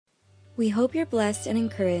We hope you're blessed and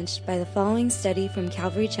encouraged by the following study from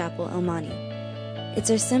Calvary Chapel, El Monte.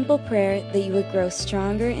 It's our simple prayer that you would grow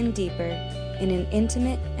stronger and deeper in an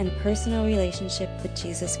intimate and personal relationship with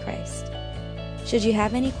Jesus Christ. Should you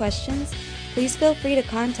have any questions, please feel free to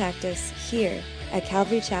contact us here at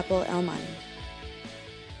Calvary Chapel, El Monte.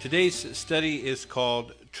 Today's study is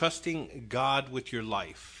called Trusting God with Your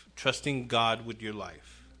Life. Trusting God with Your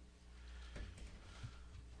Life.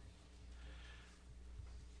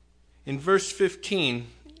 In verse 15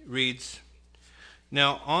 reads,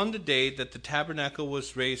 "Now on the day that the tabernacle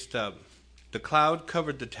was raised up, the cloud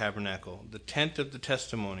covered the tabernacle, the tent of the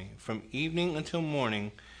testimony. From evening until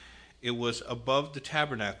morning, it was above the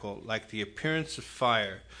tabernacle like the appearance of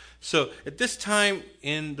fire." So at this time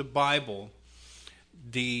in the Bible,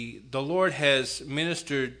 the Lord has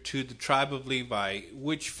ministered to the tribe of Levi.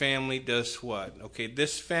 Which family does what? Okay,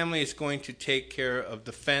 this family is going to take care of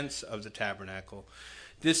the fence of the tabernacle.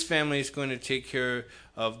 This family is going to take care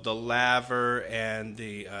of the laver and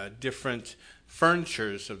the different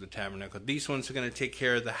furnitures of the tabernacle. These ones are going to take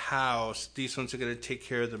care of the house. These ones are going to take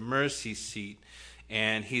care of the mercy seat.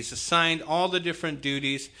 And he's assigned all the different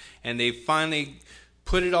duties, and they finally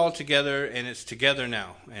put it all together, and it's together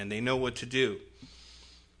now, and they know what to do.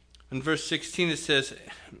 In verse 16 it says,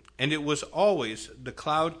 "And it was always the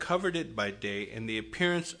cloud covered it by day, and the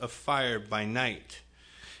appearance of fire by night.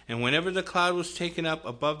 And whenever the cloud was taken up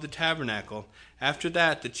above the tabernacle, after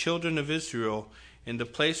that the children of Israel, in the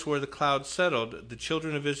place where the cloud settled, the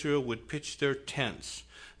children of Israel would pitch their tents."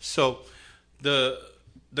 So the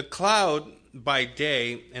cloud by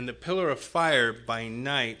day and the pillar of fire by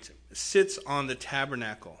night sits on the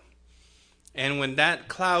tabernacle. And when that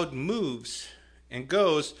cloud moves and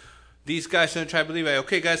goes, these guys in the tribe of Levi,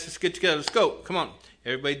 "Okay guys, let's get together, let's go, come on."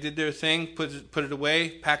 Everybody did their thing, put it away,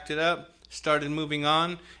 packed it up, started moving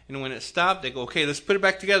on, and when it stopped, they go, "Okay, let's put it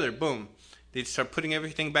back together." Boom. They'd start putting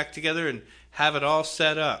everything back together and have it all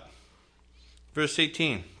set up. Verse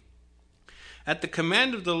 18. "At the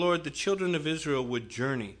command of the Lord, the children of Israel would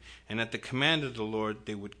journey, and at the command of the Lord,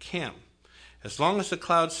 they would camp. As long as the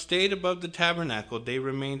cloud stayed above the tabernacle, they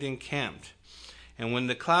remained encamped. And when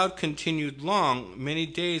the cloud continued long, many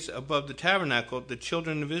days above the tabernacle, the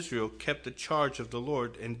children of Israel kept the charge of the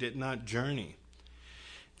Lord and did not journey.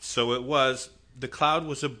 So it was, the cloud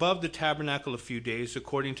was above the tabernacle a few days,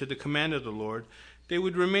 according to the command of the Lord, they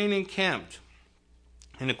would remain encamped.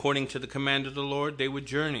 And according to the command of the Lord, they would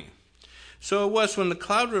journey. So it was, when the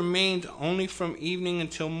cloud remained only from evening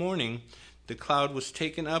until morning, the cloud was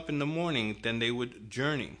taken up in the morning, then they would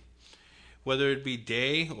journey. Whether it be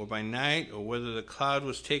day or by night, or whether the cloud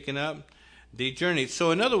was taken up, they journeyed." So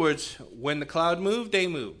in other words, when the cloud moved, they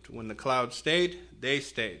moved. When the cloud stayed, they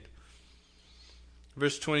stayed.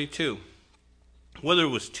 Verse 22. "Whether it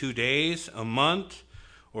was 2 days, a month,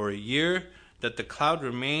 or a year, that the cloud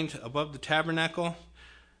remained above the tabernacle,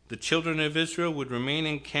 the children of Israel would remain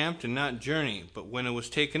encamped and not journey. But when it was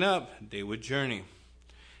taken up, they would journey.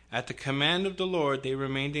 At the command of the Lord, they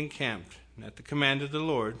remained encamped. And at the command of the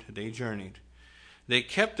Lord, they journeyed. They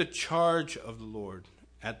kept the charge of the Lord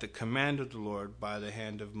at the command of the Lord by the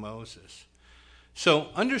hand of Moses."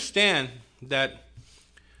 So understand that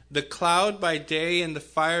the cloud by day and the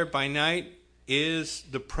fire by night is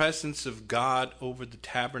the presence of God over the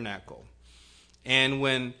tabernacle. And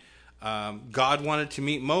when God wanted to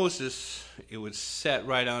meet Moses, it was set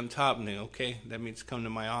right on top. And they, "Okay, that means come to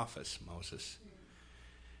my office, Moses."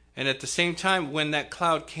 And at the same time, when that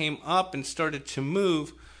cloud came up and started to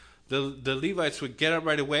move, the Levites would get up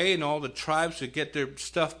right away, and all the tribes would get their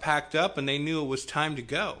stuff packed up, and they knew it was time to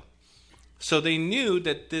go. So they knew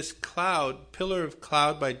that this cloud, pillar of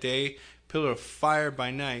cloud by day, pillar of fire by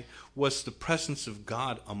night, was the presence of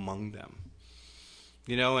God among them.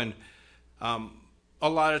 And a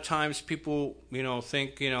lot of times people,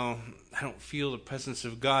 think, I don't feel the presence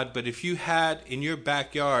of God. But if you had in your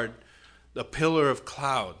backyard a pillar of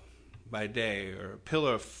cloud by day or a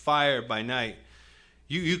pillar of fire by night,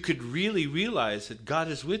 you could really realize that God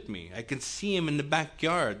is with me. I can see him in the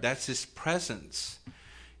backyard. That's his presence.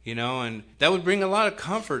 And that would bring a lot of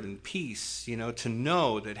comfort and peace, to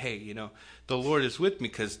know that, hey, the Lord is with me,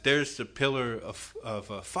 because there's the pillar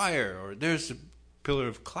of fire, or there's the pillar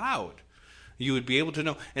of cloud. You would be able to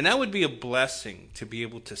know. And that would be a blessing to be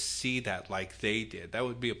able to see that like they did. That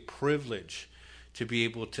would be a privilege to be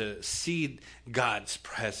able to see God's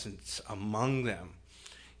presence among them,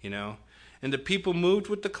 And the people moved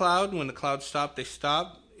with the cloud. When the cloud stopped, they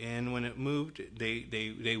stopped. And when it moved,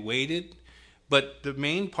 they waited. But the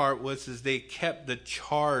main part was they kept the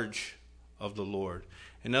charge of the Lord.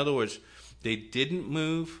 In other words, they didn't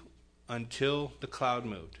move until the cloud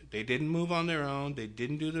moved. They didn't move on their own. They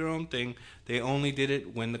didn't do their own thing. They only did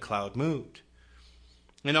it when the cloud moved.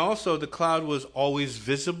 And also, the cloud was always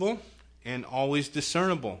visible and always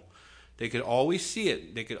discernible. They could always see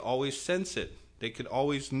it. They could always sense it. They could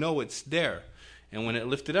always know it's there. And when it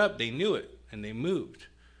lifted up, they knew it, and they moved.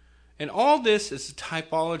 And all this is a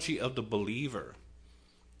typology of the believer.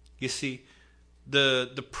 You see,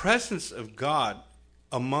 the presence of God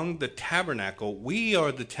among the tabernacle, we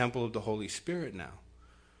are the temple of the Holy Spirit now.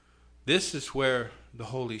 This is where the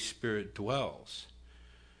Holy Spirit dwells.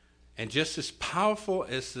 And just as powerful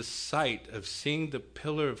as the sight of seeing the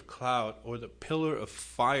pillar of cloud or the pillar of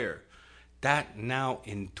fire, that now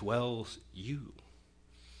indwells you.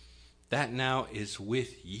 That now is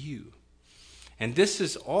with you. And this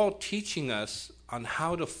is all teaching us on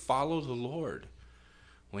how to follow the Lord.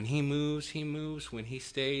 When he moves, he moves. When he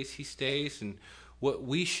stays, he stays. And what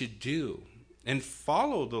we should do. And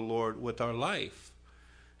follow the Lord with our life.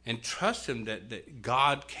 And trust him that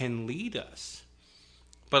God can lead us.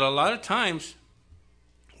 But a lot of times,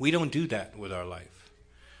 we don't do that with our life.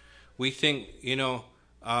 We think,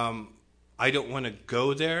 I don't want to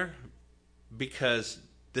go there because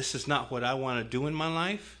this is not what I want to do in my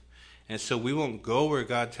life. And so we won't go where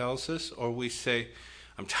God tells us. Or we say,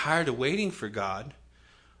 I'm tired of waiting for God.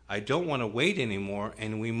 I don't want to wait anymore.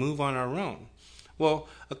 And we move on our own. Well,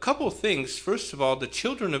 a couple of things. First of all, the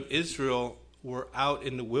children of Israel were out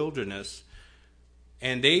in the wilderness.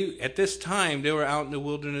 And at this time, they were out in the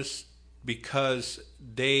wilderness because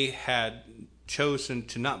they had chosen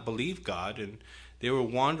to not believe God. And they were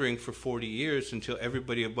wandering for 40 years until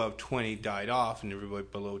everybody above 20 died off and everybody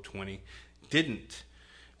below 20 didn't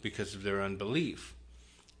because of their unbelief.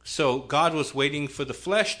 So God was waiting for the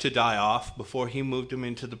flesh to die off before he moved them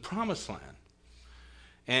into the promised land.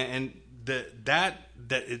 And that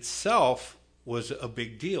itself was a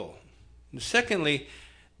big deal. And secondly,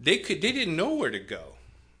 they didn't know where to go.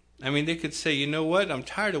 I mean, they could say, you know what, I'm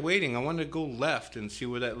tired of waiting. I want to go left and see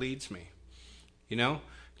where that leads me.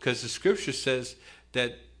 Because the scripture says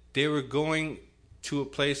that they were going to a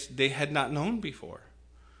place they had not known before.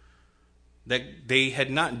 That they had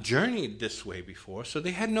not journeyed this way before, so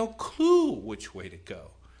they had no clue which way to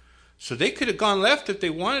go. So they could have gone left if they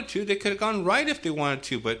wanted to. They could have gone right if they wanted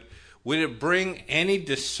to. But would it bring any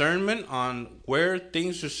discernment on where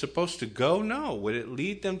things are supposed to go? No. Would it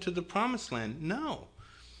lead them to the promised land? No.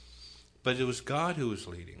 But it was God who was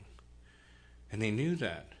leading. And they knew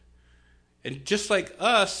that. And just like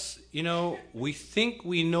us, we think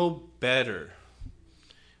we know better.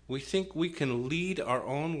 We think we can lead our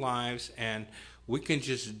own lives and we can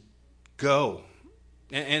just go.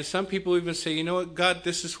 And some people even say, you know what, God,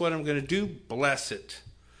 this is what I'm going to do. Bless it.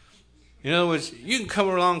 In other words, you can come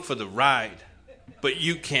along for the ride, but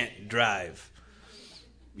you can't drive.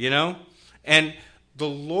 And the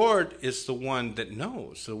Lord is the one that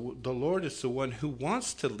knows. So the Lord is the one who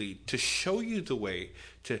wants to lead, to show you the way,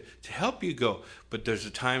 to help you go. But there's the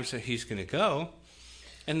times that he's going to go,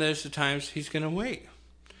 and there's the times he's going to wait.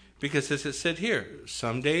 Because as it said here,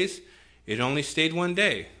 some days it only stayed one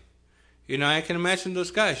day. I can imagine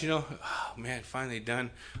those guys, oh man, finally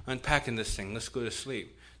done unpacking this thing. Let's go to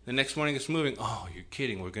sleep. The next morning it's moving. Oh, you're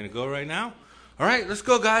kidding. We're going to go right now? All right, let's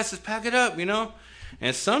go, guys. Let's pack it up,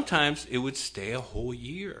 And sometimes it would stay a whole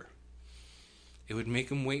year. It would make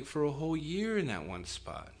them wait for a whole year in that one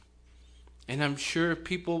spot. And I'm sure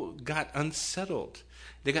people got unsettled.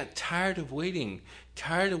 They got tired of waiting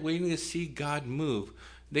to see God move.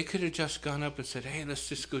 They could have just gone up and said, hey, let's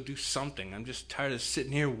just go do something. I'm just tired of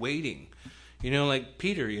sitting here waiting. Like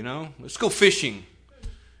Peter, let's go fishing.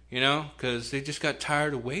 Because they just got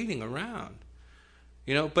tired of waiting around.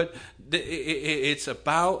 But it's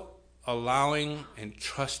about allowing and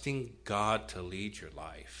trusting God to lead your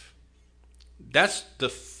life. That's the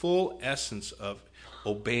full essence of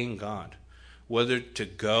obeying God. Whether to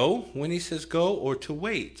go when he says go or to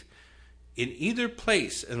wait. In either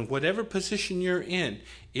place and whatever position you're in,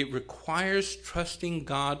 it requires trusting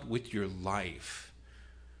God with your life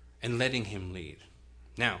and letting him lead.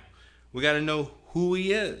 Now, we got to know who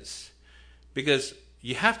he is, because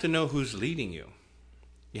you have to know who's leading you.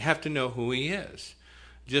 You have to know who he is.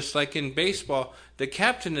 Just like in baseball, the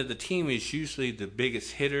captain of the team is usually the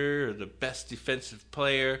biggest hitter or the best defensive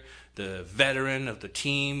player, the veteran of the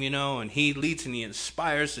team, and he leads and he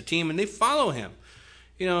inspires the team and they follow him.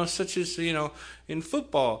 Such as, in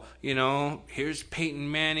football, here's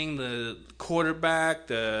Peyton Manning, the quarterback,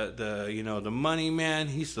 the money man.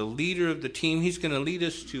 He's the leader of the team. He's going to lead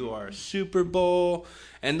us to our Super Bowl,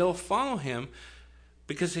 and they'll follow him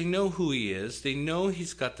Because they know who he is. They know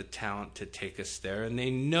he's got the talent to take us there. And they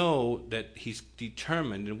know that he's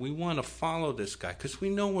determined. And we want to follow this guy because we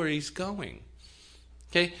know where he's going.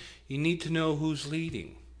 Okay? You need to know who's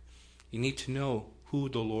leading. You need to know who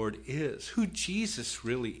the Lord is. Who Jesus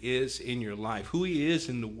really is in your life. Who he is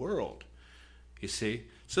in the world. You see?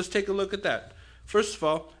 So let's take a look at that. First of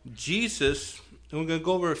all, Jesus, and we're going to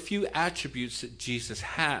go over a few attributes that Jesus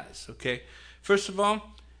has. Okay? First of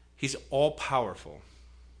all, he's all-powerful.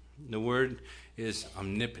 The word is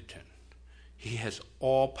omnipotent. He has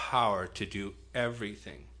all power to do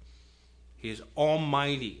everything. He is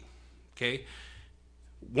almighty. Okay?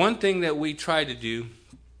 One thing that we try to do,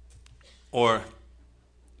 or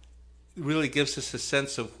really gives us a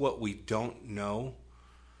sense of what we don't know,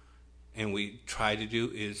 and we try to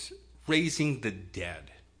do, is raising the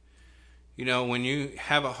dead. You know, when you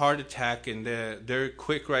have a heart attack and they're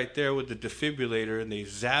quick right there with the defibrillator and they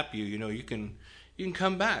zap you, you know, you can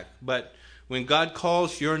come back. But when God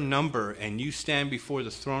calls your number and you stand before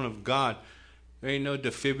the throne of God, there ain't no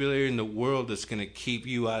defibrillator in the world that's going to keep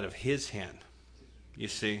you out of his hand. You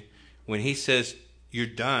see, when he says you're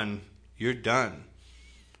done, you're done.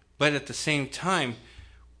 But at the same time,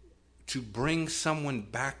 to bring someone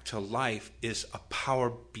back to life is a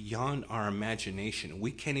power beyond our imagination.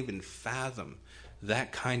 We can't even fathom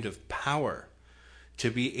that kind of power to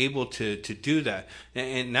be able to do that.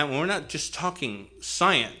 And now we're not just talking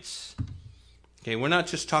science. Okay, we're not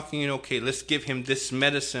just talking, okay, let's give him this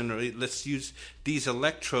medicine or let's use these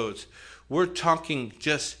electrodes. We're talking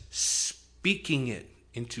just speaking it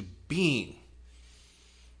into being.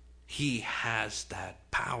 He has that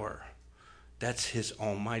power. That's his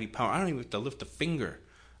almighty power. I don't even have to lift a finger.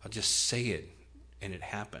 I'll just say it and it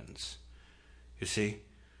happens. You see?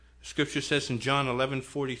 Scripture says in John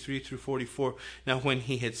 11:43-44, now when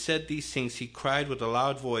he had said these things, he cried with a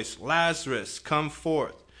loud voice, Lazarus, come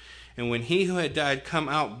forth. And when he who had died come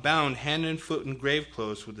out, bound hand and foot in grave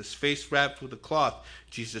clothes, with his face wrapped with a cloth,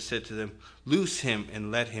 Jesus said to them, loose him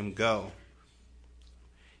and let him go.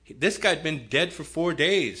 This guy had been dead for 4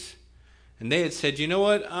 days. And they had said, you know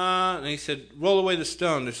what? And he said, roll away the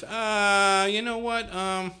stone. They said, you know what?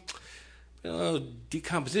 A little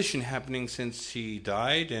decomposition happening since he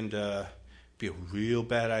died, and it'd be a real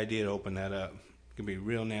bad idea to open that up. It could be a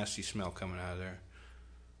real nasty smell coming out of there.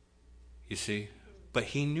 You see? But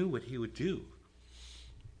he knew what he would do.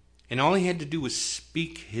 And all he had to do was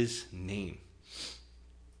speak his name.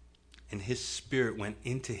 And his spirit went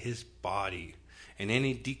into his body. And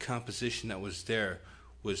any decomposition that was there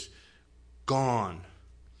was gone.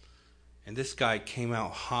 And this guy came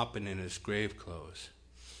out hopping in his grave clothes.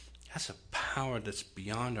 That's a power that's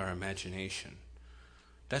beyond our imagination.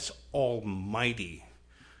 That's almighty.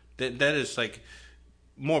 That is like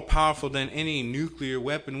more powerful than any nuclear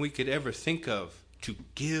weapon we could ever think of to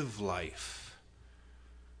give life.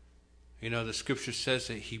 You know, the scripture says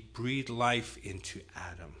that he breathed life into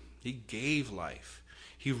Adam. He gave life.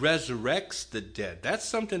 He resurrects the dead. That's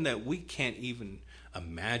something that we can't even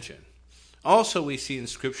imagine. Also, we see in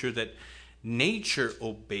scripture that nature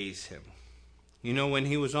obeys him. You know, when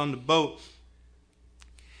he was on the boat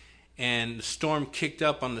and the storm kicked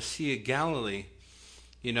up on the Sea of Galilee,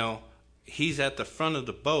 you know, he's at the front of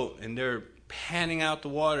the boat and they're panning out the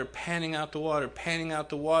water, panning out the water, panning out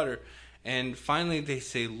the water. And finally they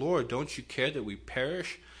say, Lord, don't you care that we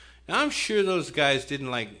perish? Now, I'm sure those guys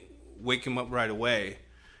didn't wake him up right away.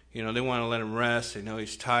 You know, they want to let him rest. They know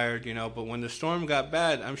he's tired, you know. But when the storm got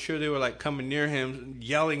bad, I'm sure they were coming near him,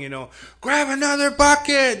 yelling, you know, grab another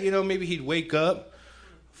bucket. You know, maybe he'd wake up,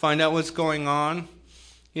 find out what's going on.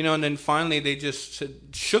 You know, and then finally they just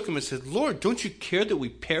shook him and said, Lord, don't you care that we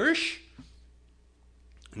perish?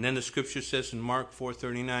 And then the scripture says in Mark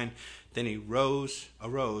 4:39, then he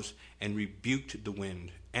arose and rebuked the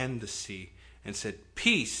wind and the sea and said,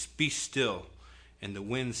 peace, be still. And the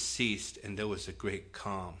wind ceased, and there was a great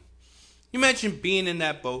calm. You imagine being in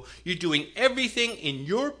that boat. You're doing everything in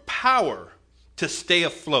your power to stay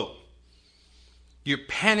afloat. You're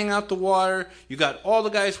panning out the water. You got all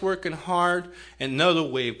the guys working hard. And another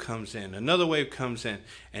wave comes in. Another wave comes in.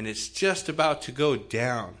 And it's just about to go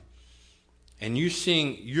down. And you're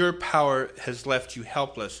seeing your power has left you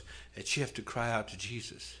helpless, that you have to cry out to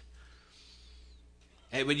Jesus.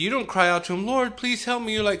 But you don't cry out to him, Lord, please help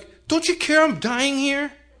me. You're like, don't you care I'm dying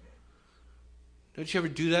here? Don't you ever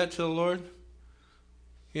do that to the Lord?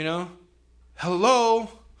 You know? Hello?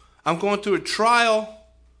 I'm going through a trial.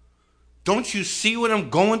 Don't you see what I'm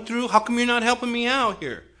going through? How come you're not helping me out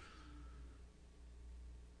here?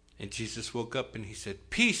 And Jesus woke up and he said,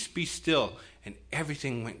 peace, be still. And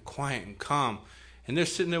everything went quiet and calm. And they're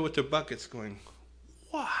sitting there with their buckets going,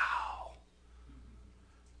 wow.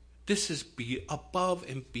 This is above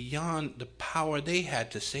and beyond the power they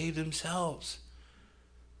had to save themselves.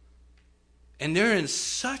 And they're in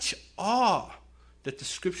such awe that the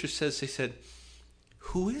scripture says, they said,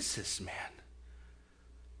 who is this man?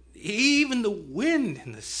 Even the wind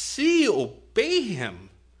and the sea obey him.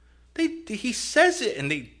 He says it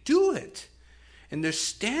and they do it. And they're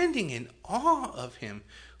standing in awe of him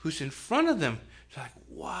who's in front of them. They're like,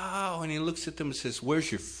 wow. And he looks at them and says,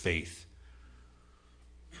 where's your faith?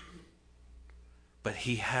 But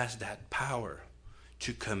he has that power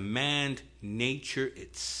to command nature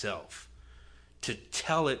itself, to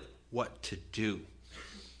tell it what to do,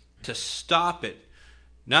 to stop it.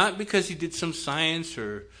 Not because he did some science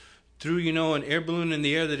or threw, an air balloon in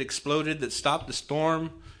the air that exploded that stopped the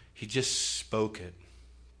storm. He just spoke it.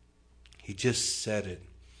 He just said it,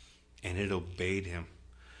 and it obeyed him.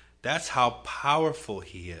 That's how powerful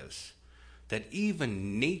he is, that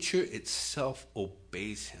even nature itself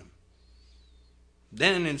obeys him.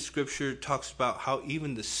 Then in Scripture it talks about how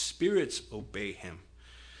even the spirits obey him.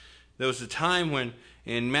 There was a time when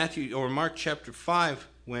in Mark chapter 5,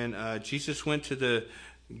 when Jesus went to the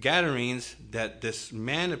Gadarenes, that this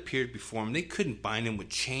man appeared before him. They couldn't bind him with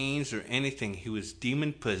chains or anything. He was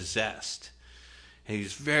demon possessed. And he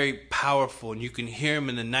was very powerful, and you can hear him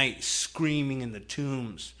in the night screaming in the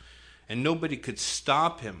tombs. And nobody could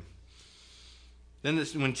stop him. Then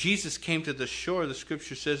when Jesus came to the shore, the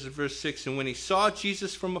scripture says in verse 6, and when he saw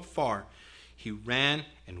Jesus from afar, he ran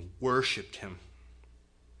and worshipped him.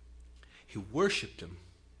 He worshipped him.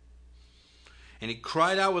 And he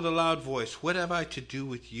cried out with a loud voice, what have I to do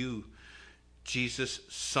with you, Jesus,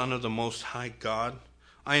 Son of the Most High God?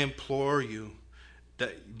 I implore you,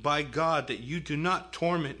 that by God, that you do not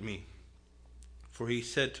torment me. For he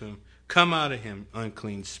said to him, come out of him,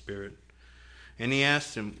 unclean spirit. And he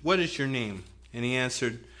asked him, what is your name? And he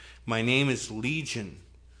answered, my name is Legion,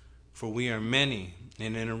 for we are many.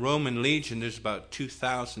 And in a Roman legion, there's about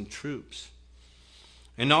 2,000 troops.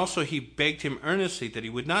 And also he begged him earnestly that he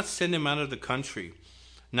would not send him out of the country.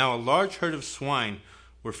 Now a large herd of swine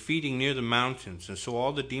were feeding near the mountains. And so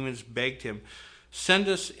all the demons begged him, send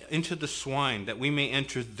us into the swine, that we may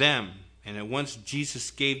enter them. And at once Jesus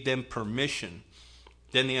gave them permission.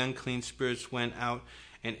 Then the unclean spirits went out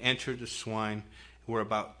and entered the swine. Were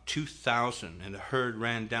about 2,000, and the herd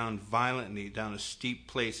ran down violently down a steep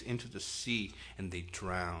place into the sea, and they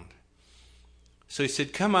drowned. So he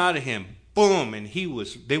said, come out of him. Boom, and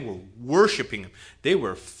they were worshiping him. They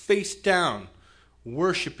were face down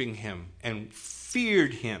worshiping him and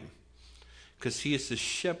feared him, because he is the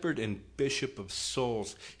shepherd and bishop of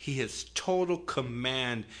souls. He has total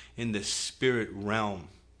command in the spirit realm.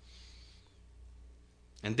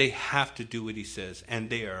 And they have to do what he says, and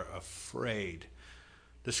they are afraid.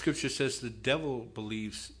 The scripture says the devil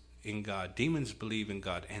believes in God. Demons believe in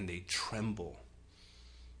God, and they tremble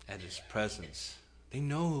at his presence. They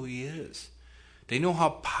know who he is. They know how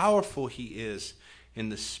powerful he is in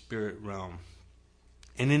the spirit realm.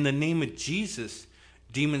 And in the name of Jesus,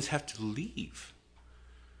 demons have to leave.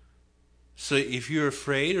 So if you're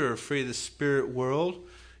afraid or afraid of the spirit world,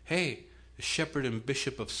 hey, the shepherd and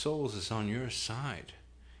bishop of souls is on your side.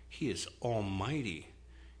 He is almighty.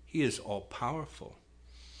 He is all-powerful.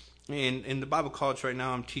 In the Bible college right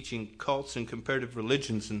now, I'm teaching cults and comparative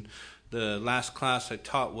religions, and the last class I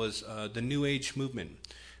taught was the New Age movement,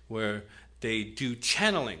 where they do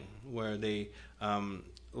channeling, where they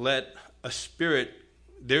let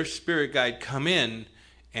their spirit guide come in,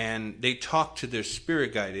 and they talk to their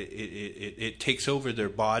spirit guide. It takes over their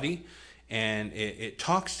body, and it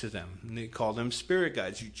talks to them. And they call them spirit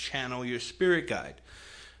guides. You channel your spirit guide.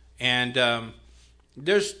 And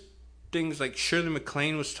there's things like Shirley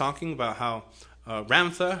MacLaine was talking about how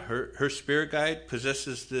Ramtha, her spirit guide,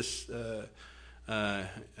 possesses this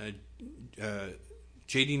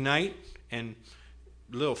J.D. Knight, and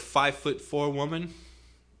little 5'4" woman,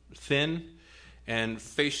 thin, and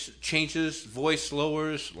face changes, voice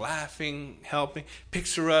lowers, laughing, helping,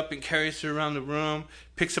 picks her up and carries her around the room,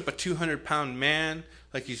 picks up a 200-pound man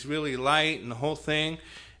like he's really light and the whole thing,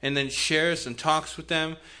 and then shares and talks with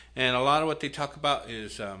them. And a lot of what they talk about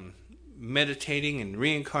is meditating and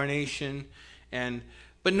reincarnation,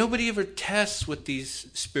 but nobody ever tests what these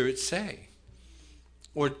spirits say,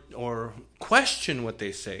 or question what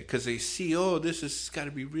they say, because they see, this has got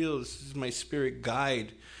to be real. This is my spirit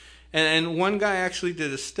guide. And one guy actually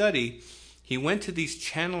did a study. He went to these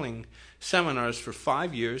channeling seminars for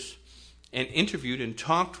 5 years and interviewed and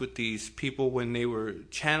talked with these people when they were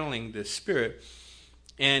channeling the spirit.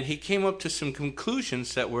 And he came up to some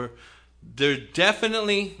conclusions that were, there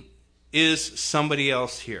definitely is somebody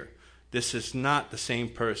else here. This is not the same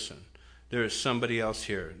person. there is somebody else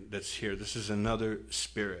here that's here. This is another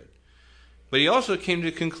spirit. But he also came to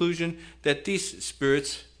the conclusion that these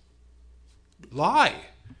spirits lie.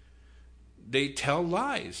 They tell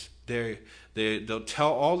lies. They'll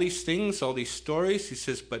tell all these things, all these stories. He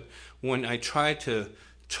says, but when I try to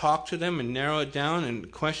talk to them and narrow it down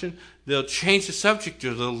and question, they'll change the subject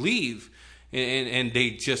or they'll leave. And they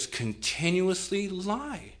just continuously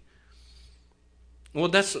lie. Well,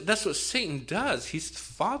 that's what Satan does. He's the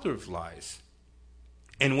father of lies.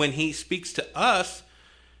 And when he speaks to us,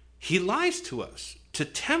 he lies to us to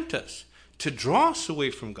tempt us, to draw us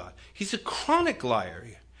away from God. He's a chronic liar.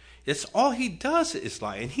 That's all he does is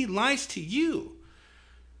lie. And he lies to you.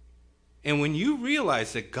 And when you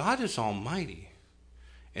realize that God is almighty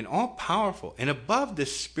and all-powerful and above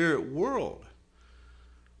this spirit world,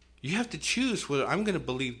 you have to choose whether I'm going to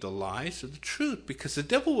believe the lies or the truth, because the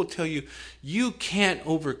devil will tell you, you can't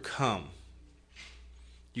overcome.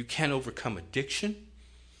 You can't overcome addiction.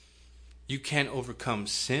 You can't overcome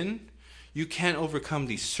sin. You can't overcome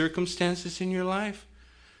these circumstances in your life.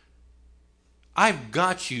 I've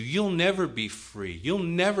got you. You'll never be free. You'll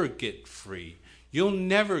never get free. You'll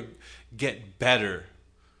never get better.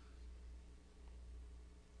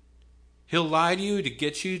 He'll lie to you to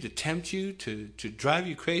get you, to tempt you, to drive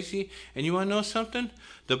you crazy. And you want to know something?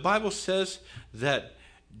 The Bible says that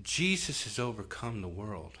Jesus has overcome the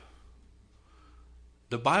world.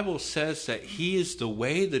 The Bible says that he is the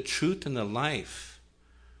way, the truth, and the life.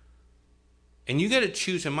 And you got to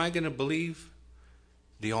choose, am I going to believe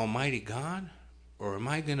the Almighty God? Or am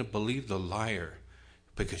I going to believe the liar?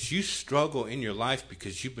 Because you struggle in your life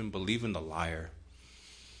because you've been believing the liar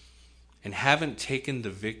and haven't taken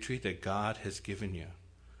the victory that God has given you.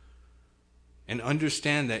 And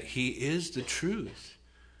understand that he is the truth.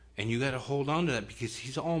 And you got to hold on to that because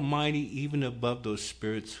he's almighty even above those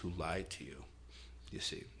spirits who lie to you. You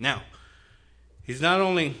see. Now, he's not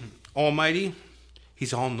only almighty,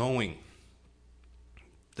 he's all-knowing.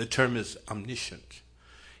 The term is omniscient.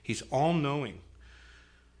 He's all-knowing.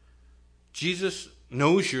 Jesus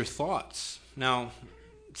knows your thoughts. Now,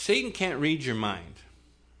 Satan can't read your mind.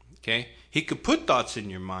 Okay? He could put thoughts in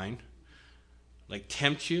your mind, like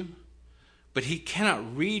tempt you, but he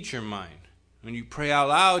cannot read your mind. When you pray out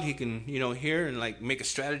loud, he can, hear and like make a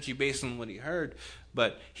strategy based on what he heard,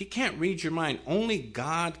 but he can't read your mind. Only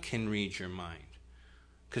God can read your mind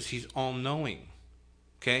because he's all-knowing.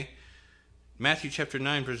 Okay? Matthew chapter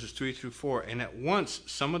 9, verses 3 through 4. And at once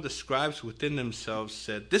some of the scribes within themselves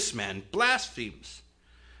said, "This man blasphemes."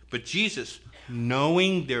 But Jesus,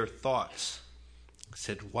 knowing their thoughts,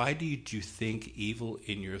 said, "Why do you think evil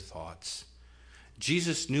in your thoughts?"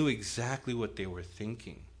 Jesus knew exactly what they were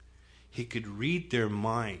thinking. He could read their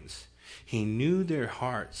minds. He knew their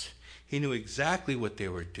hearts. He knew exactly what they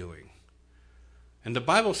were doing. And the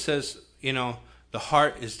Bible says, the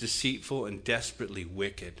heart is deceitful and desperately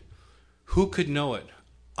wicked. Who could know it?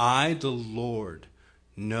 I, the Lord,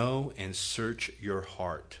 know and search your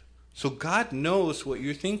heart. So God knows what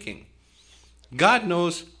you're thinking. God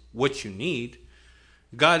knows what you need.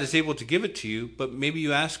 God is able to give it to you, but maybe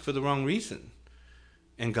you ask for the wrong reason.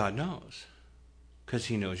 And God knows, because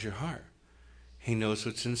he knows your heart. He knows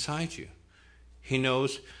what's inside you. He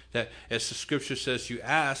knows that, as the scripture says, you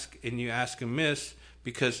ask and you ask amiss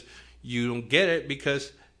because you don't get it,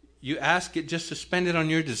 because you ask it just to spend it on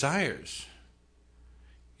your desires.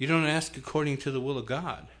 You don't ask according to the will of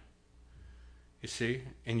God. You see?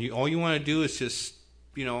 And all you want to do is just,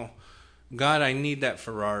 God, I need that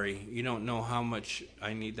Ferrari. You don't know how much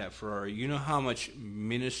I need that Ferrari. You know how much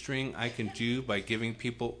ministering I can do by giving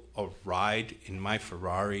people a ride in my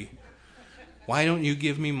Ferrari? Why don't you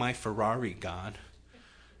give me my Ferrari, God?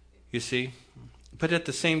 You see? But at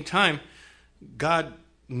the same time, God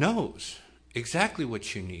knows exactly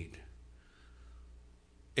what you need,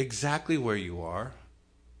 exactly where you are,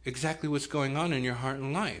 exactly what's going on in your heart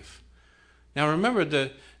and life. Now remember,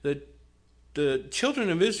 the children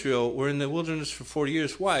of Israel were in the wilderness for 40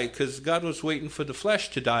 years. Why? Because God was waiting for the flesh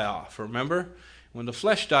to die off, remember? When the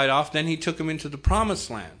flesh died off, then he took them into the promised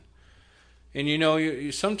land. And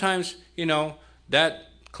you sometimes, that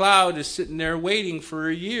cloud is sitting there waiting for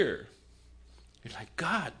a year. You're like,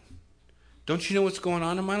 God, don't you know what's going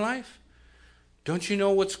on in my life? Don't you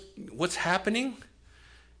know what's happening?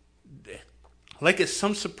 Like it's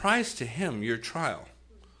some surprise to him, your trial,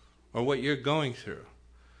 or what you're going through.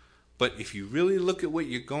 But if you really look at what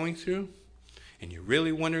you're going through, and you're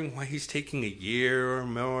really wondering why he's taking a year or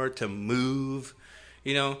more to move,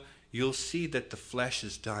 you'll see that the flesh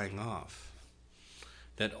is dying off.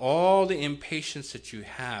 That all the impatience that you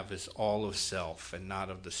have is all of self and not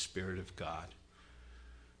of the Spirit of God.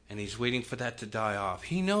 And he's waiting for that to die off.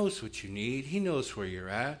 He knows what you need. He knows where you're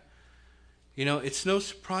at. It's no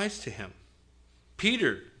surprise to him.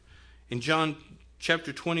 Peter, in John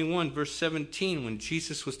chapter 21, verse 17, when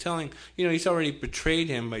Jesus was telling, he's already betrayed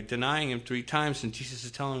him by denying him 3 times, and Jesus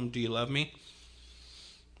is telling him, do you love me?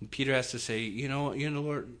 And Peter has to say,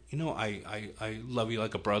 Lord, I love you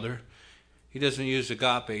like a brother. He doesn't use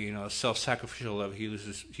agape, self-sacrificial love. He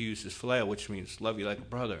uses phileo, which means love you like a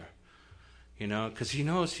brother. Because he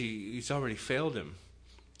knows he's already failed him.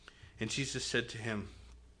 And Jesus said to him,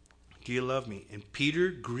 do you love me? And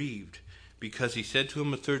Peter grieved because he said to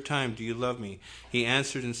him a 3rd time, do you love me? He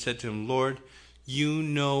answered and said to him, Lord, you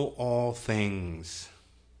know all things.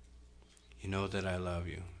 You know that I love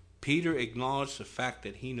you. Peter acknowledged the fact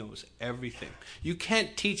that he knows everything. You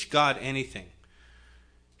can't teach God anything.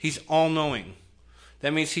 He's all-knowing.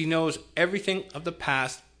 That means he knows everything of the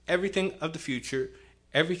past, everything of the future,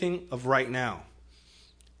 everything of right now.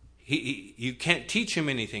 You can't teach him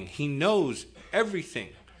anything. He knows everything.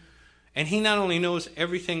 And he not only knows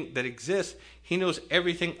everything that exists, he knows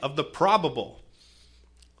everything of the probable.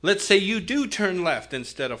 Let's say you do turn left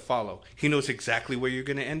instead of follow. He knows exactly where you're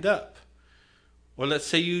going to end up. Or let's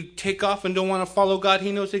say you take off and don't want to follow God.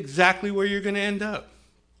 He knows exactly where you're going to end up.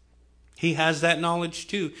 He has that knowledge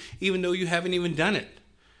too, even though you haven't even done it.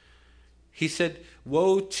 He said,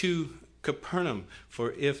 woe to Capernaum,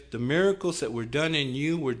 for if the miracles that were done in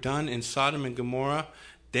you were done in Sodom and Gomorrah,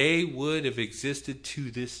 they would have existed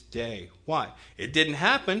to this day. Why? It didn't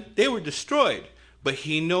happen. They were destroyed. But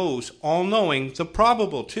he knows, all-knowing, the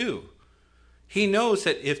probable too. He knows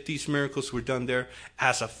that if these miracles were done there,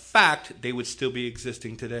 as a fact, they would still be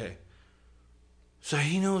existing today. So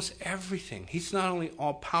he knows everything. He's not only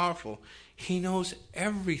all-powerful, he knows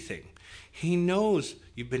everything. He knows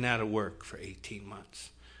you've been out of work for 18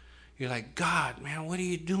 months. You're like, God, man, what are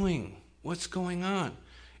you doing? What's going on?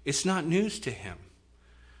 It's not news to him.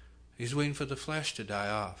 He's waiting for the flesh to die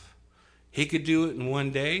off. He could do it in one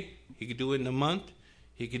day. He could do it in a month.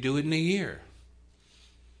 He could do it in a year.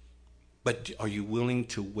 But are you willing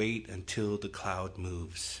to wait until the cloud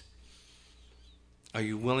moves? Are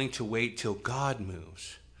you willing to wait till God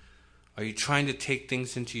moves? Are you trying to take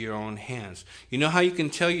things into your own hands? You know how you can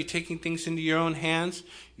tell you're taking things into your own hands?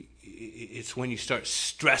 It's when you start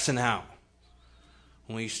stressing out.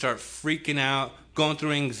 When you start freaking out, going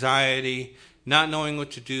through anxiety, not knowing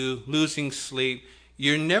what to do, losing sleep.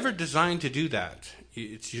 You're never designed to do that.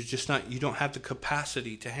 You're just not. You don't have the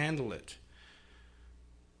capacity to handle it.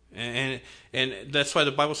 And that's why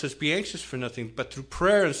the Bible says, be anxious for nothing, but through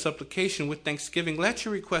prayer and supplication with thanksgiving, let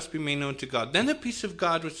your requests be made known to God. Then the peace of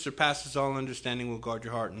God, which surpasses all understanding, will guard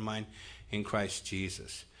your heart and mind in Christ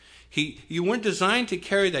Jesus. You weren't designed to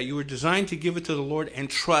carry that. You were designed to give it to the Lord and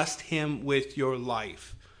trust him with your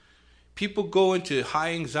life. People go into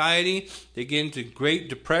high anxiety, they get into great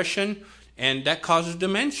depression, and that causes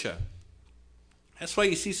dementia. That's why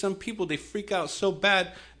you see some people, they freak out so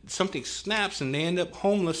bad, something snaps and they end up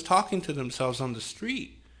homeless talking to themselves on the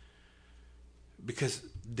street. Because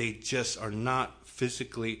they just are not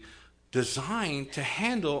physically designed to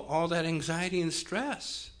handle all that anxiety and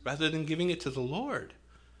stress rather than giving it to the Lord.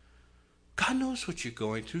 God knows what you're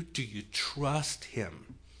going through. Do you trust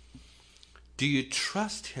him? Do you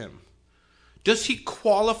trust him? Does he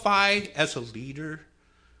qualify as a leader,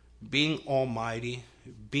 being almighty,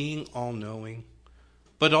 being all-knowing?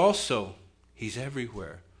 But also, he's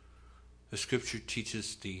everywhere. The scripture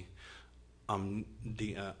teaches the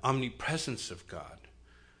omnipresence of God.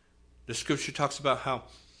 The scripture talks about how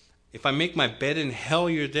if I make my bed in hell,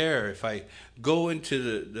 you're there. If I go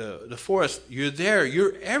into the forest, you're there.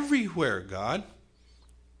 You're everywhere, God.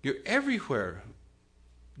 You're everywhere.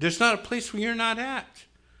 There's not a place where you're not at.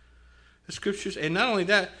 The scriptures, and not only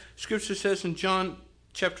that, scripture says in John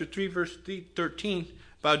chapter 3, verse 13,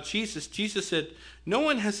 about Jesus, Jesus said, no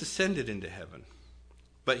one has ascended into heaven,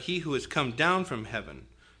 but he who has come down from heaven,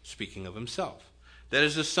 speaking of himself. That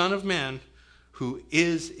is the Son of Man who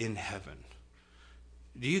is in heaven.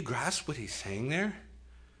 Do you grasp what he's saying there?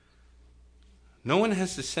 No one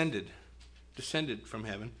has descended from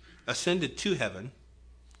heaven, ascended to heaven,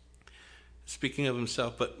 speaking of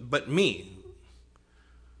himself, but me.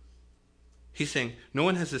 He's saying, no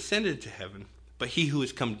one has ascended to heaven, but he who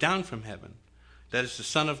has come down from heaven. That is the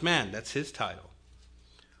Son of Man, that's his title,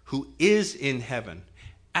 who is in heaven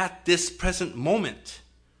at this present moment.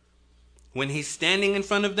 When he's standing in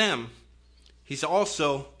front of them, he's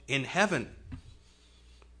also in heaven.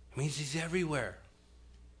 It means he's everywhere.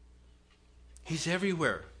 He's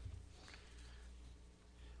everywhere.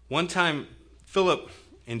 One time, Philip,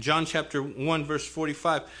 in John chapter 1, verse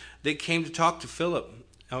 45, they came to talk to Philip.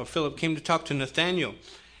 Philip came to talk to Nathanael.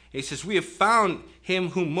 He says, we have found him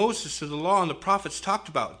whom Moses of the law and the prophets talked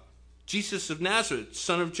about, Jesus of Nazareth,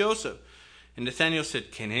 son of Joseph. And Nathanael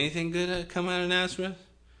said, can anything good come out of Nazareth?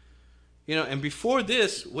 And before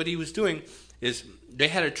this, what he was doing is they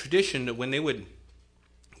had a tradition that when they would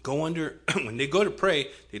go when they go to pray,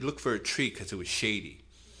 they'd look for a tree because it was shady,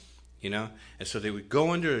 And so they would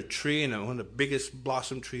go under a tree, and one of the biggest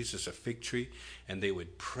blossom trees is a fig tree, and they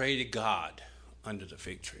would pray to God under the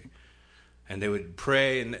fig tree. And they would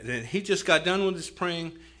pray, and then he just got done with his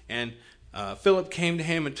praying, and Philip came to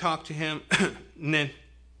him and talked to him, and then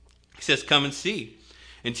he says, come and see.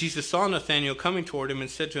 And Jesus saw Nathanael coming toward him and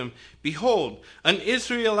said to him, behold, an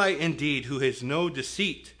Israelite indeed, who has no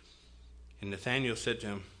deceit. And Nathanael said to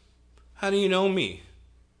him, how do you know me?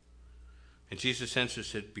 And Jesus answered and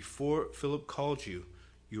said, before Philip called you,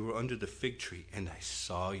 you were under the fig tree, and I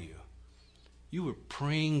saw you. You were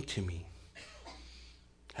praying to me.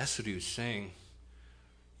 That's what he was saying.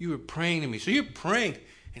 You were praying to me. So you're praying,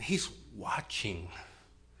 and he's watching.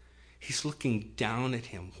 He's looking down at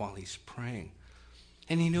him while he's praying.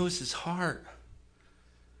 And he knows his heart.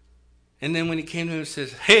 And then when he came to him and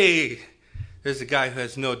says, hey, there's a guy who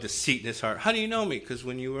has no deceit in his heart. How do you know me? Because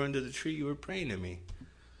when you were under the tree, you were praying to me.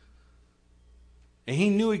 And he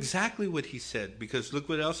knew exactly what he said, because look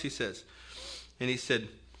what else he says. And he said,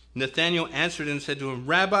 Nathanael answered and said to him,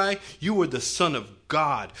 Rabbi, you are the Son of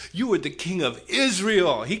God. You are the King of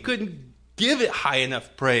Israel. He couldn't give it high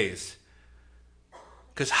enough praise.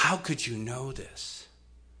 Because how could you know this?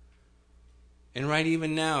 And right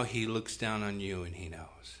even now, he looks down on you and he knows.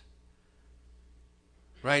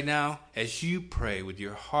 Right now, as you pray with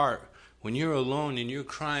your heart, when you're alone and you're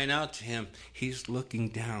crying out to him, he's looking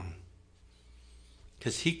down.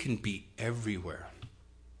 Because he can be everywhere.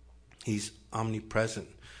 He's omnipresent.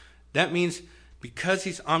 That means, because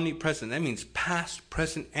he's omnipresent, that means past,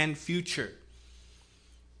 present, and future.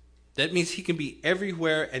 That means he can be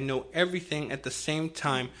everywhere and know everything at the same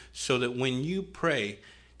time, so that when you pray,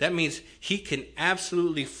 that means he can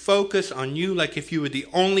absolutely focus on you like if you were the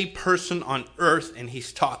only person on earth and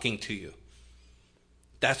he's talking to you.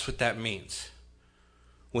 That's what that means.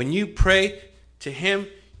 When you pray to him,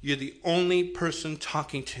 you're the only person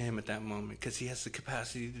talking to him at that moment, because he has the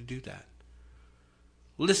capacity to do that.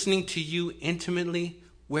 Listening to you intimately,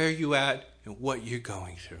 where you at and what you're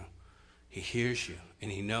going through. He hears you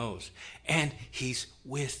and he knows. And he's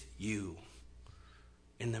with you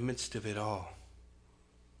in the midst of it all.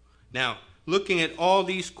 Now, looking at all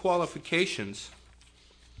these qualifications,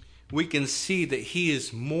 we can see that he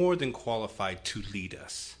is more than qualified to lead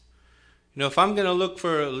us. If I'm going to look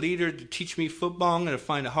for a leader to teach me football, I'm going to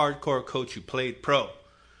find a hardcore coach who played pro.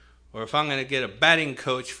 Or if I'm going to get a batting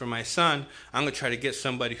coach for my son, I'm going to try to get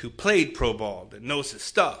somebody who played pro ball, that knows his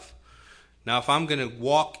stuff. Now, if I'm going to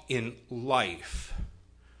walk in life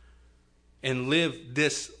and live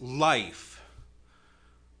this life,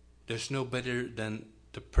 there's no better than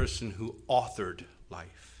the person who authored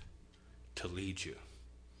life to lead you.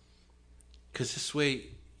 Because this way,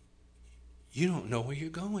 you don't know where you're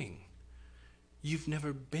going. You've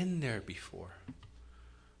never been there before.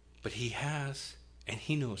 But he has. And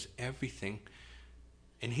he knows everything.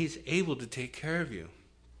 And he's able to take care of you.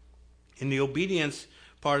 In the obedience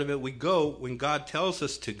part of it, we go when God tells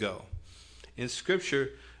us to go. In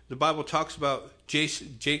Scripture, the Bible talks about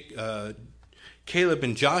Caleb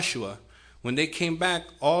and Joshua. When they came back,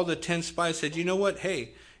 all the 10 spies said, you know what?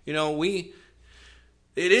 Hey,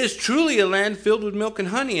 it is truly a land filled with milk and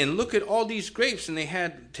honey. And look at all these grapes. And they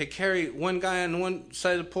had to carry one guy on one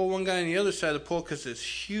side of the pole, one guy on the other side of the pole, because this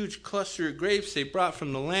huge cluster of grapes they brought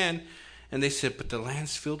from the land. And they said, but the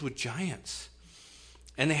land's filled with giants.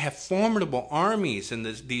 And they have formidable armies. And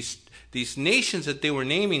these nations that they were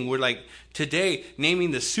naming were like today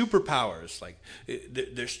naming the superpowers. Like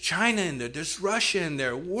there's China in there, there's Russia in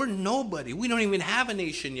there. We're nobody. We don't even have a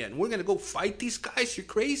nation yet. And we're going to go fight these guys? You're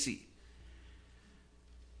crazy.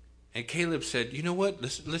 And Caleb said, you know what?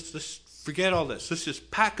 Let's forget all this. Let's just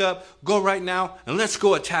pack up, go right now, and let's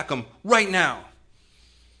go attack them right now.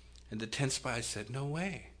 And the 10 spies said, no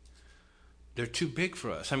way. They're too big for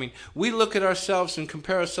us. I mean, we look at ourselves and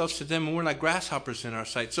compare ourselves to them, and we're like grasshoppers in our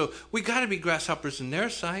sight. So we got to be grasshoppers in their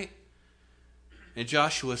sight. And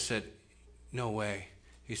Joshua said, no way.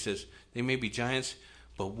 He says, they may be giants,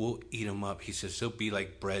 but we'll eat them up. He says, they'll be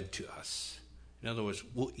like bread to us. In other words,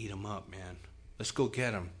 we'll eat them up, man. Let's go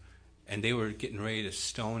get them. And they were getting ready to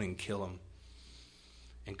stone and kill him.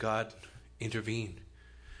 And God intervened.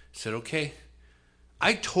 Said, okay,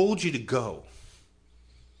 I told you to go.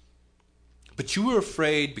 But you were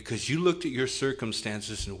afraid because you looked at your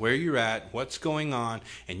circumstances and where you're at, what's going on,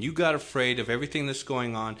 and you got afraid of everything that's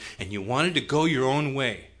going on, and you wanted to go your own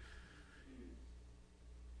way.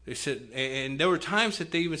 They said, and there were times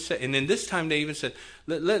that they even said, and then this time they even said,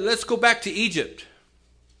 let's go back to Egypt.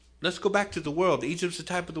 Let's go back to the world. Egypt's the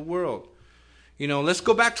type of the world. Let's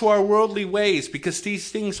go back to our worldly ways because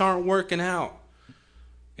these things aren't working out.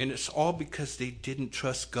 And it's all because they didn't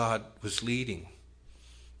trust God was leading,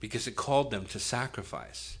 because it called them to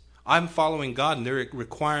sacrifice. I'm following God and they're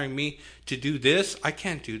requiring me to do this. I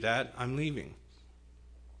can't do that. I'm leaving.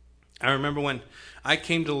 I remember when I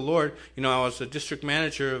came to the Lord, I was a district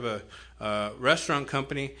manager of a restaurant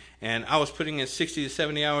company, and I was putting in 60 to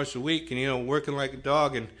 70 hours a week and, working like a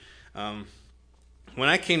dog. And when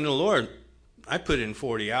I came to the Lord, I put in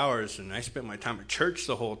 40 hours, and I spent my time at church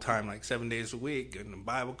the whole time, like 7 days a week, and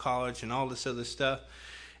Bible college and all this other stuff.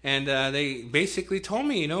 And they basically told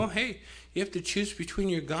me, hey, you have to choose between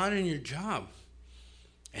your God and your job.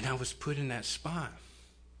 And I was put in that spot.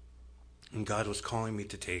 And God was calling me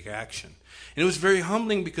to take action. And it was very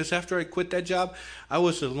humbling because after I quit that job, I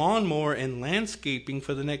was a lawnmower and landscaping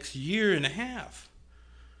for the next year and a half.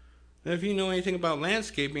 Now, if you know anything about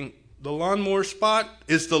landscaping, the lawnmower spot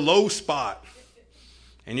is the low spot.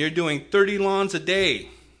 And you're doing 30 lawns a day,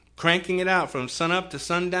 cranking it out from sun up to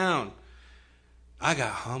sundown. I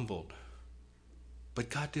got humbled. But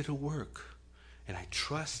God did a work. And I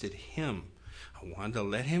trusted Him. I wanted to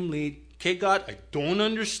let Him lead. Okay, God, I don't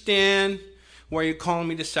understand why you're calling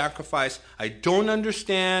me to sacrifice. I don't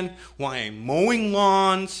understand why I'm mowing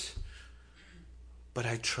lawns. But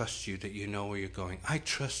I trust you that you know where you're going. I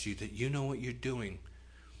trust you that you know what you're doing.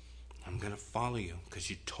 I'm going to follow you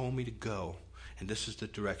because you told me to go. And this is the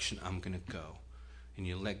direction I'm going to go. And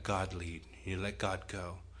you let God lead. You let God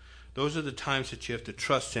go. Those are the times that you have to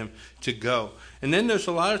trust Him to go. And then there's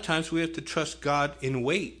a lot of times we have to trust God in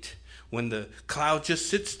wait. When the cloud just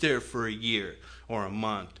sits there for a year or a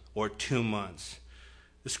month or 2 months.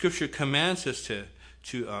 The scripture commands us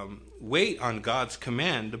to wait on God's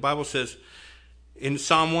command. The Bible says in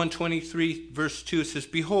Psalm 123 verse 2, it says,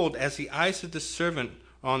 "Behold, as the eyes of the servant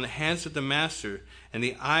are on the hands of the master, and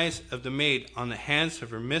the eyes of the maid on the hands of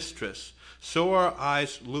her mistress, so our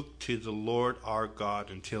eyes look to the Lord our God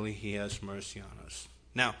until He has mercy on us."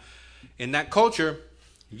 Now, in that culture,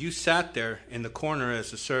 you sat there in the corner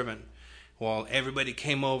as a servant while everybody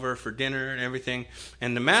came over for dinner and everything.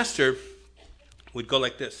 And the master would go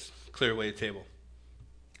like this, clear away the table.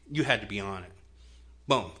 You had to be on it.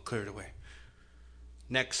 Boom, clear it away.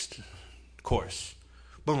 Next course.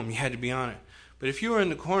 Boom, you had to be on it. But if you were in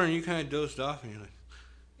the corner and you kind of dozed off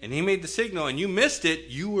and he made the signal and you missed it,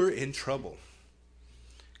 you were in trouble.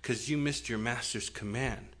 Because you missed your master's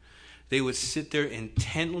command. They would sit there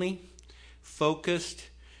intently, focused,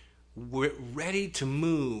 ready to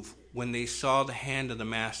move when they saw the hand of the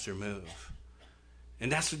master move. And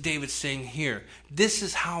that's what David's saying here. This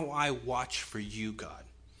is how I watch for you, God,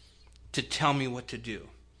 to tell me what to do.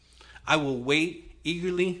 I will wait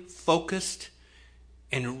eagerly, focused,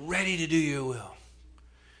 and ready to do your will.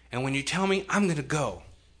 And when you tell me, I'm going to go.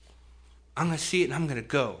 I'm going to see it and I'm going to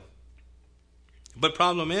go. But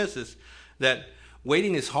problem is that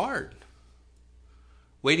waiting is hard.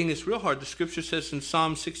 Waiting is real hard. The scripture says in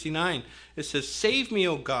Psalm 69, it says, "Save me,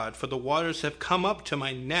 O God, for the waters have come up to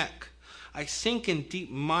my neck. I sink in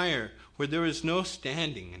deep mire where there is no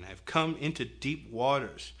standing, and I've come into deep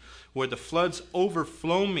waters where the floods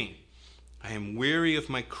overflow me. I am weary of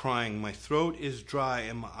my crying. My throat is dry,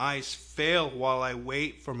 and my eyes fail while I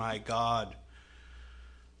wait for my God."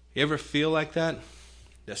 You ever feel like that?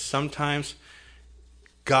 That sometimes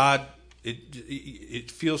God,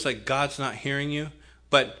 it feels like God's not hearing you.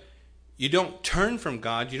 But you don't turn from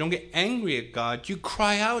God. You don't get angry at God. You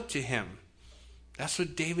cry out to Him. That's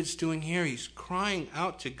what David's doing here. He's crying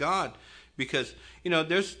out to God. Because,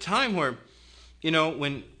 there's a time where,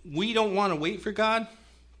 when we don't want to wait for God,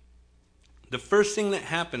 the first thing that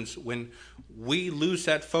happens when we lose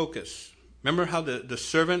that focus. Remember how the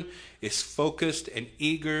servant is focused and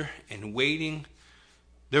eager and waiting?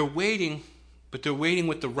 They're waiting, but they're waiting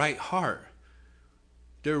with the right heart.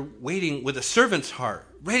 They're waiting with a servant's heart,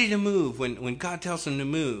 ready to move when God tells them to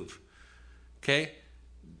move. Okay?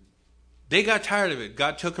 They got tired of it.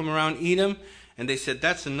 God took them around Edom, and they said,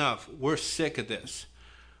 that's enough. We're sick of this.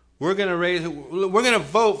 We're going to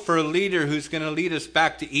vote for a leader who's going to lead us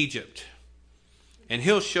back to Egypt. And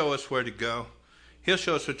he'll show us where to go. He'll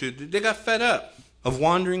show us what to do. They got fed up of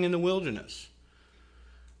wandering in the wilderness.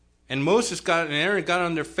 And Moses and Aaron got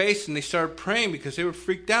on their face and they started praying because they were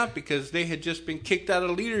freaked out because they had just been kicked out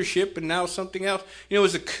of leadership and now something else. It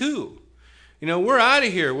was a coup. We're out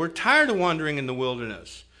of here. We're tired of wandering in the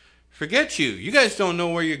wilderness. Forget you. You guys don't know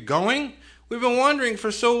where you're going. We've been wandering for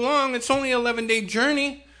so long. It's only an 11-day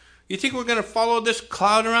journey. You think we're going to follow this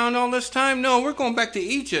cloud around all this time? No, we're going back to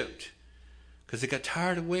Egypt. Because they got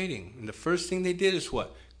tired of waiting. And the first thing they did is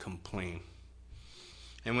what? Complain.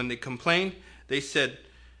 And when they complained, they said,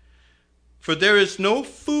 "For there is no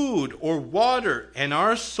food or water, and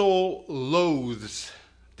our soul loathes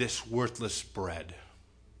this worthless bread."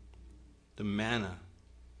 The manna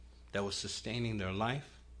that was sustaining their life,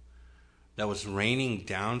 that was raining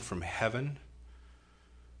down from heaven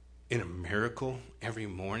in a miracle every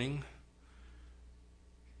morning.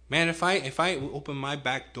 Man, if I opened my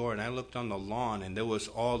back door and I looked on the lawn and there was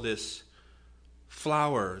all this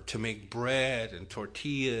flour to make bread and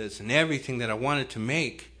tortillas and everything that I wanted to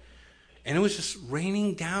make, and it was just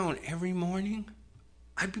raining down every morning,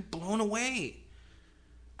 I'd be blown away.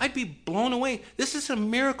 I'd be blown away. This is a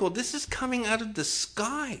miracle. This is coming out of the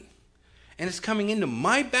sky. And it's coming into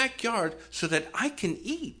my backyard so that I can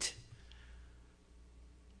eat.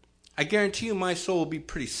 I guarantee you my soul will be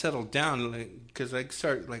pretty settled down, because I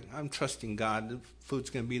start, I'm trusting God. The food's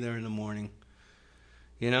going to be there in the morning.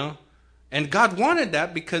 You know? And God wanted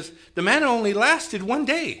that because the manna only lasted one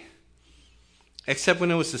day. Except when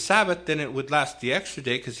it was the Sabbath, then it would last the extra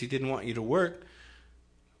day because he didn't want you to work.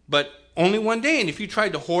 But only one day. And if you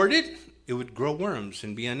tried to hoard it, it would grow worms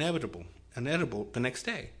and be unedible the next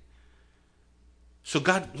day. So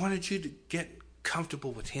God wanted you to get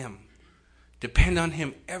comfortable with him. Depend on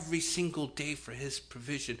him every single day for his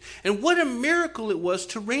provision. And what a miracle it was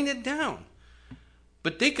to rain it down.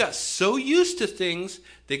 But they got so used to things,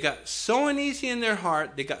 they got so uneasy in their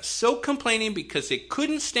heart, they got so complaining because they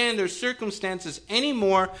couldn't stand their circumstances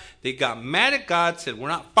anymore. They got mad at God, said, "We're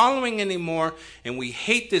not following anymore, and we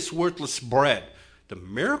hate this worthless bread." The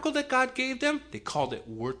miracle that God gave them, they called it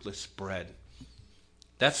worthless bread.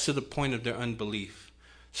 That's to the point of their unbelief.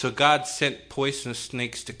 So God sent poisonous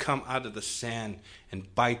snakes to come out of the sand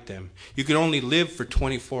and bite them. You could only live for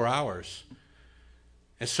 24 hours.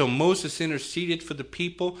 And so Moses interceded for the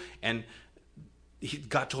people, and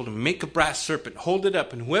God told him, "Make a brass serpent, hold it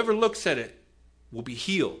up, and whoever looks at it will be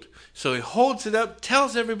healed." So he holds it up,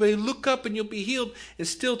 tells everybody, "Look up and you'll be healed." And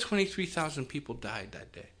still 23,000 people died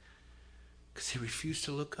that day because they refused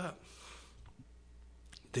to look up.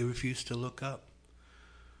 They refused to look up.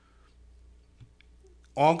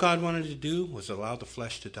 All God wanted to do was allow the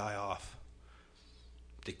flesh to die off.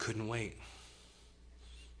 They couldn't wait.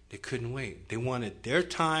 They couldn't wait. They wanted their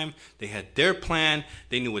time. They had their plan.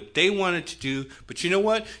 They knew what they wanted to do. But you know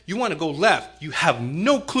what? You want to go left. You have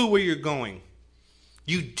no clue where you're going.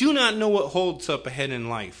 You do not know what holds up ahead in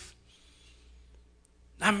life.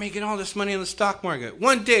 I'm making all this money in the stock market.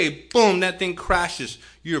 One day, boom, that thing crashes.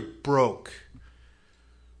 You're broke.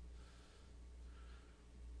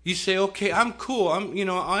 You say, "Okay, I'm cool. I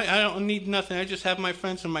don't need nothing. I just have my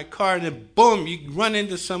friends in my car." And then boom, you run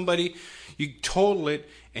into somebody, you total it,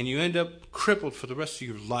 and you end up crippled for the rest of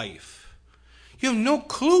your life. You have no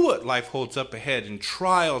clue what life holds up ahead in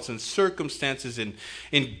trials and circumstances, in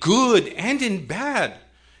good and in bad.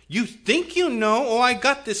 You think you know, "Oh, I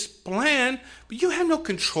got this plan," but you have no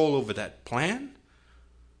control over that plan.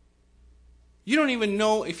 You don't even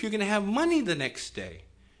know if you're going to have money the next day.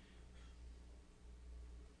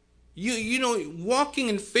 You know, walking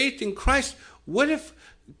in faith in Christ, what if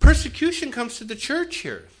persecution comes to the church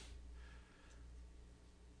here?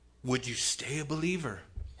 Would you stay a believer?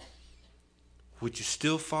 Would you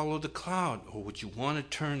still follow the cloud? Or would you want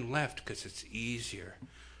to turn left because it's easier?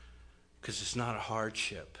 Because it's not a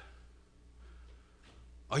hardship?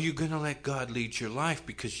 Are you going to let God lead your life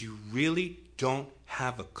because you really don't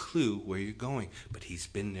have a clue where you're going? But he's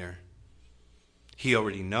been there. He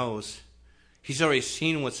already knows. He's already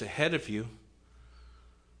seen what's ahead of you.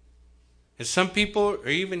 And some people are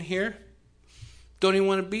even here, don't even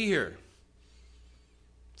want to be here.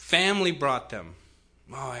 Family brought them.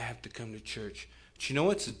 "Oh, I have to come to church." But you know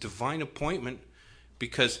what? It's a divine appointment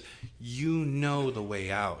because you know the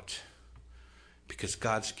way out. Because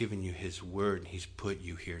God's given you his word and he's put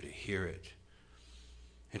you here to hear it.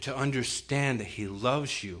 And to understand that he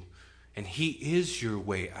loves you and he is your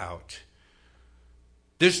way out.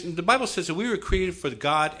 The Bible says that we were created for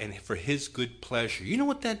God and for his good pleasure. You know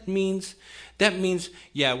what that means? That means,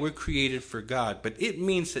 yeah, we're created for God, but it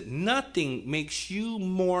means that nothing makes you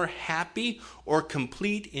more happy or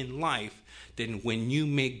complete in life than when you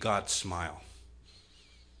make God smile.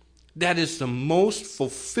 That is the most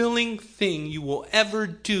fulfilling thing you will ever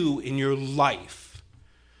do in your life.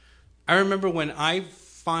 I remember when I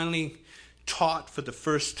finally taught for the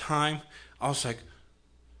first time, I was like,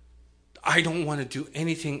 I don't want to do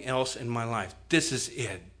anything else in my life. This is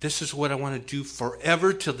it. This is what I want to do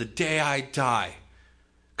forever till the day I die.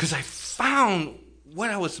 Because I found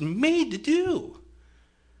what I was made to do.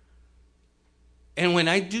 And when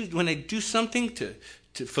I do something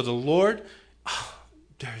for the Lord,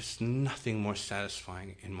 there's nothing more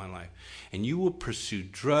satisfying in my life. And you will pursue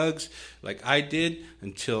drugs like I did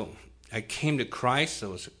until I came to Christ. I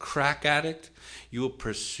was a crack addict. You will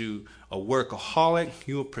pursue a workaholic.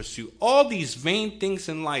 You will pursue all these vain things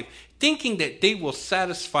in life, thinking that they will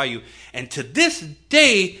satisfy you. And to this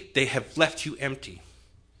day, they have left you empty.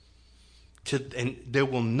 And there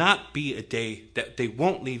will not be a day that they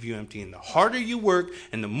won't leave you empty. And the harder you work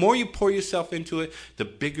and the more you pour yourself into it, the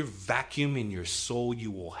bigger vacuum in your soul you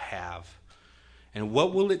will have. And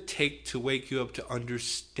what will it take to wake you up to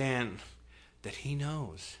understand that He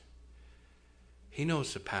knows? He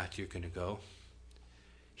knows the path you're going to go.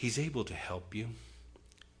 He's able to help you.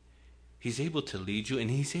 He's able to lead you, and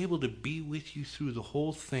He's able to be with you through the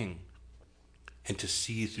whole thing and to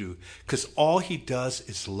see you through. Because all He does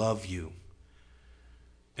is love you.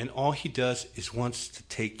 And all He does is wants to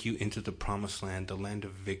take you into the promised land, the land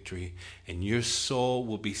of victory. And your soul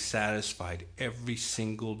will be satisfied every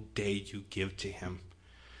single day you give to Him.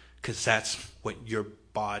 Because that's what your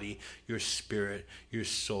body, your spirit, your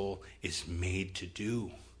soul is made to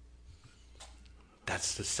do.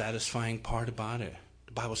 That's the satisfying part about it.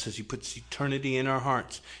 The Bible says He puts eternity in our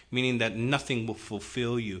hearts, meaning that nothing will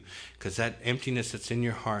fulfill you, because that emptiness that's in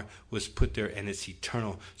your heart was put there and it's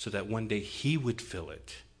eternal, so that one day He would fill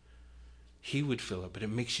it. He would fill it, but it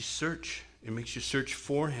makes you search. It makes you search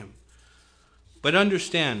for Him. But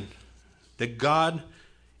understand that God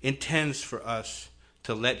intends for us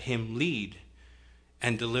to let Him lead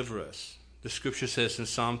and deliver us. The scripture says in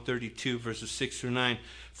Psalm 32, verses 6 through 9,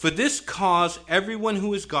 "For this cause everyone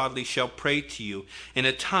who is godly shall pray to you in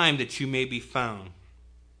a time that you may be found.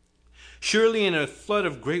 Surely in a flood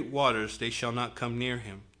of great waters they shall not come near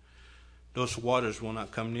him." Those waters will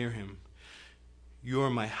not come near Him. "You are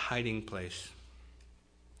my hiding place.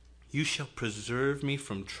 You shall preserve me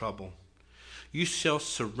from trouble. You shall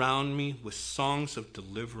surround me with songs of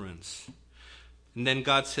deliverance." And then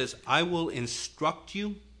God says, "I will instruct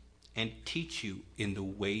you and teach you in the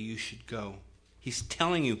way you should go." He's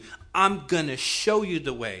telling you, I'm going to show you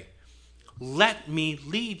the way. Let me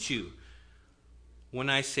lead you. When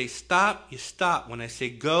I say stop, you stop. When I say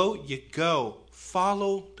go, you go.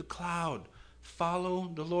 Follow the cloud. Follow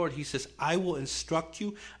the Lord. He says, I will instruct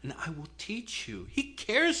you and I will teach you. He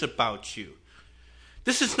cares about you.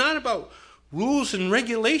 This is not about rules and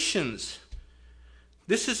regulations.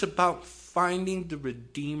 This is about finding the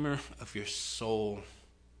Redeemer of your soul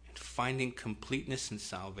and finding completeness and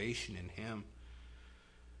salvation in Him.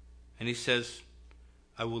 And He says,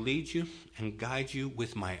 I will lead you and guide you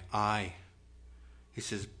with my eye. He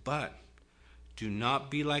says, but do not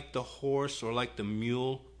be like the horse or like the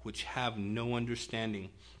mule, which have no understanding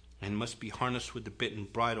and must be harnessed with the bit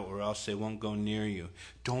and bridle, or else they won't go near you.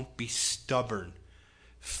 Don't be stubborn.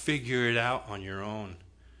 Figure it out on your own.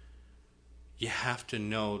 You have to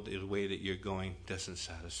know the way that you're going doesn't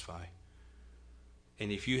satisfy.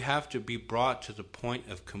 And if you have to be brought to the point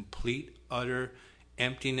of complete, utter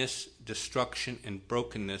emptiness, destruction, and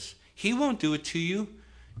brokenness, He won't do it to you.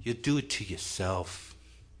 You do it to yourself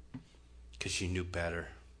because you knew better.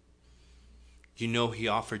 You know He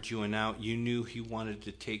offered you an out. You knew He wanted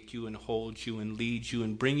to take you and hold you and lead you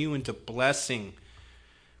and bring you into blessing.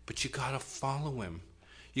 But you got to follow Him.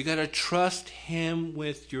 You got to trust Him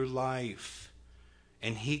with your life.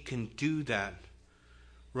 And He can do that.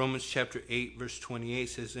 Romans chapter 8, verse 28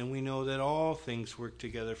 says, "And we know that all things work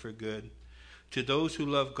together for good, to those who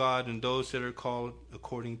love God and those that are called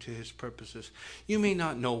according to His purposes." You may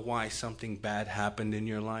not know why something bad happened in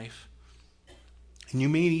your life. And you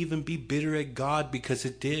may even be bitter at God because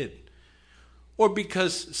it did. Or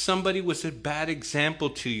because somebody was a bad example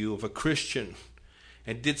to you of a Christian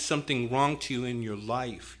and did something wrong to you in your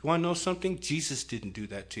life. You want to know something? Jesus didn't do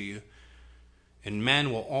that to you. And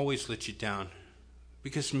man will always let you down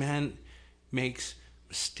because man makes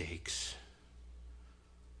mistakes.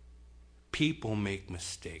 People make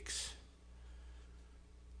mistakes.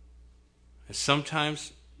 And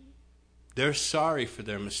sometimes they're sorry for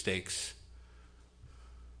their mistakes.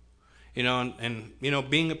 And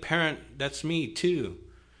being a parent, that's me too.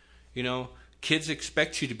 Kids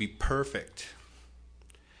expect you to be perfect.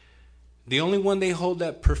 The only one they hold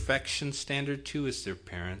that perfection standard to is their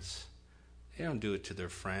parents. They don't do it to their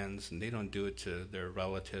friends, and they don't do it to their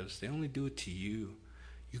relatives. They only do it to you.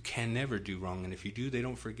 You can never do wrong, and if you do, they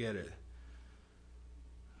don't forget it.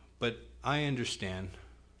 But I understand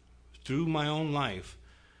through my own life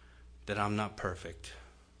that I'm not perfect.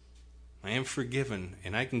 I am forgiven,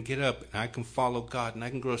 and I can get up, and I can follow God, and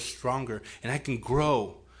I can grow stronger, and I can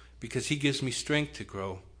grow because He gives me strength to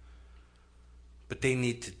grow. But they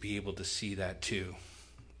need to be able to see that too.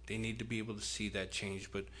 They need to be able to see that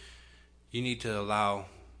change. But you need to allow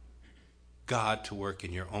God to work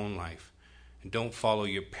in your own life. And don't follow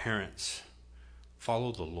your parents.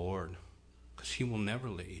 Follow the Lord, because He will never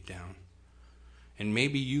let you down. And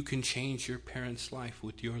maybe you can change your parents' life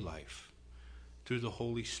with your life through the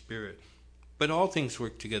Holy Spirit. But all things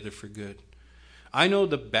work together for good. I know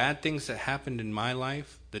the bad things that happened in my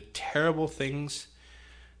life, the terrible things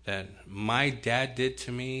that my dad did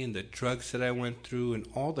to me, and the drugs that I went through, and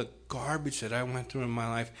all the garbage that I went through in my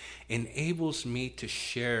life, enables me to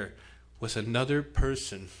share with another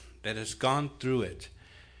person that has gone through it.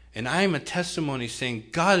 And I am a testimony saying,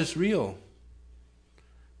 God is real.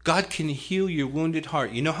 God can heal your wounded heart.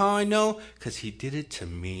 You know how I know? Because He did it to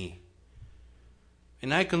me.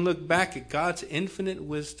 And I can look back at God's infinite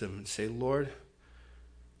wisdom and say, Lord,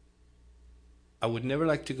 I would never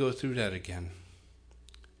like to go through that again.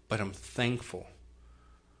 But I'm thankful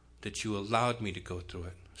that you allowed me to go through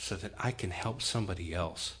it so that I can help somebody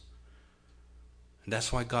else. And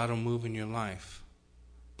that's why God will move in your life.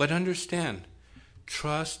 But understand,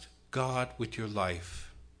 trust God with your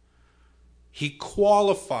life. He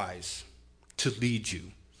qualifies to lead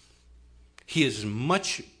you. He is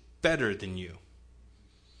much better than you.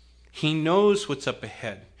 He knows what's up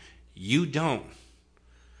ahead. You don't.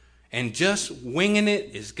 And just winging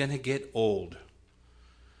it is going to get old.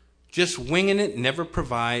 Just winging it never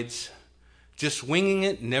provides. Just winging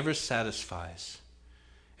it never satisfies.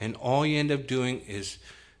 And all you end up doing is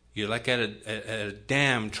you're like at a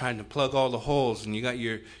dam trying to plug all the holes, and you got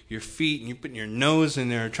your feet and you're putting your nose in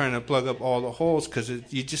there trying to plug up all the holes because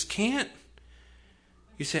you just can't.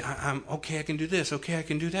 You say, I'm okay, I can do this, okay, I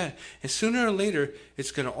can do that. And sooner or later,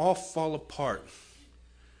 it's going to all fall apart.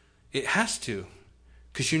 It has to,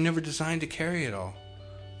 because you're never designed to carry it all.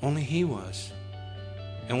 Only He was.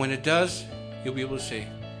 And when it does, you'll be able to say,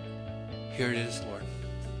 here it is, Lord.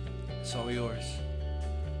 It's all yours.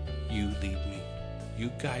 You lead me.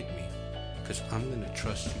 You guide me, because I'm going to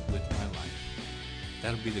trust you with my life.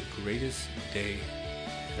 That'll be the greatest day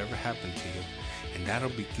that ever happened to you. And that'll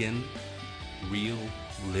begin real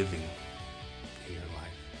living in your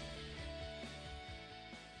life.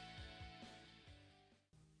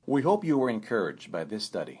 We hope you were encouraged by this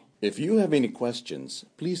study. If you have any questions,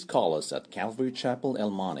 please call us at Calvary Chapel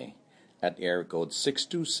El Monte at area code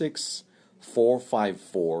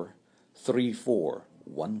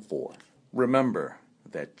 626-454-3414. Remember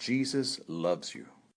that Jesus loves you.